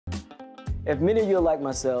If many of you are like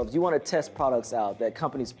myself, you want to test products out that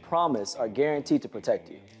companies promise are guaranteed to protect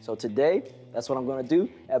you. So today, that's what I'm going to do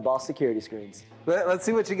at Boss Security Screens. Let's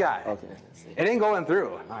see what you got. Okay, let's see. It ain't going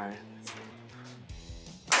through. All right.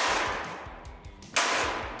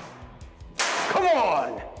 Come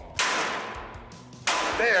on!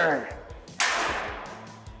 There.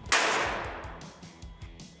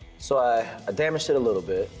 So I damaged it a little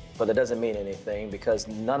bit, but it doesn't mean anything because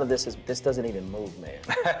none of this doesn't even move, man.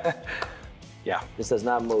 Yeah. This does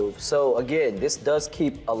not move. So again, this does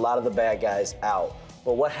keep a lot of the bad guys out.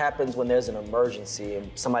 But what happens when there's an emergency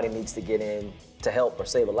and somebody needs to get in to help or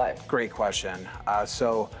save a life? Great question.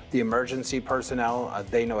 So the emergency personnel,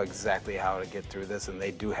 they know exactly how to get through this, and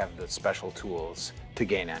they do have the special tools to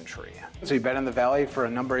gain entry. So you've been in the Valley for a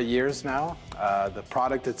number of years now. The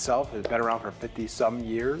product itself has been around for 50-some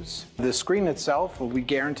years. The screen itself, we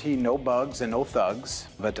guarantee no bugs and no thugs,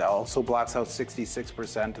 but also blocks out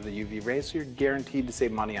 66% of the UV rays, so you're guaranteed to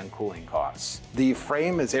save money on cooling costs. The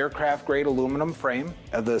frame is aircraft-grade aluminum frame.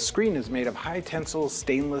 The screen is made of high-tensile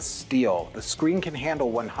stainless steel. The screen can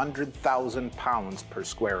handle 100,000 pounds per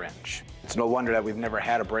square inch. It's no wonder that we've never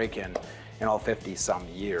had a break-in in all 50-some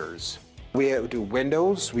years. We do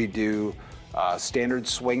windows, we do standard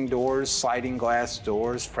swing doors, sliding glass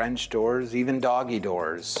doors, French doors, even doggy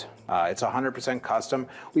doors. It's 100% custom.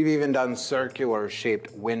 We've even done circular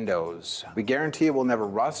shaped windows. We guarantee it will never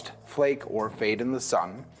rust, flake, or fade in the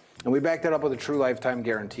sun. And we back that up with a true lifetime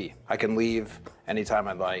guarantee. I can leave anytime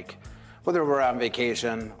I'd like, whether we're on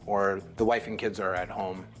vacation or the wife and kids are at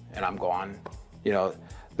home and I'm gone, you know,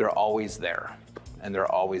 they're always there. And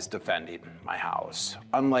they're always defending my house.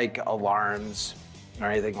 Unlike alarms or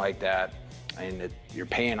anything like that, I mean, you're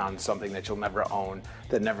paying on something that you'll never own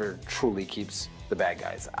that never truly keeps the bad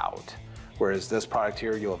guys out. Whereas this product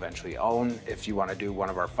here, you'll eventually own. If you want to do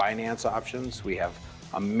one of our finance options, we have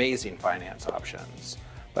amazing finance options.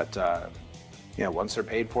 But you know, once they're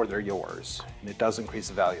paid for, they're yours. And it does increase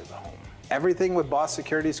the value of the home. Everything with Boss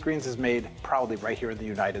Security Screens is made proudly right here in the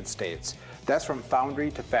United States. That's from foundry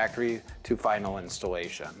to factory to final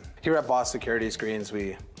installation. Here at Boss Security Screens,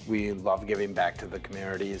 we love giving back to the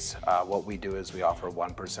communities. What we do is we offer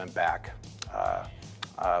 1% back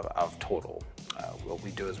of total. What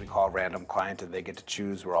we do is we call a random client and they get to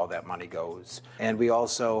choose where all that money goes. And we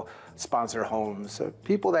also sponsor homes,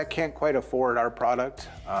 people that can't quite afford our product.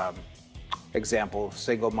 Example,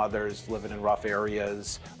 single mothers living in rough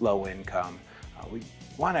areas, low income. We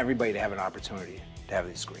want everybody to have an opportunity to have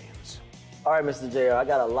these screens. All right, Mr. JR, I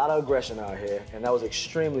got a lot of aggression out here, and that was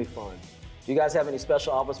extremely fun. Do you guys have any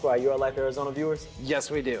special offers for our Your Life Arizona viewers?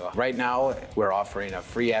 Yes, we do. Right now, we're offering a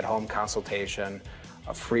free at-home consultation,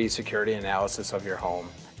 a free security analysis of your home,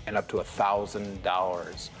 and up to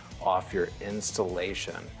 $1,000 off your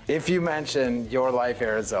installation if you mention Your Life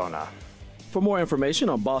Arizona. For more information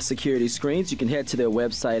on Boss Security Screens, you can head to their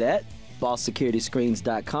website at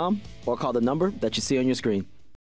bosssecurity.screens.com or call the number that you see on your screen.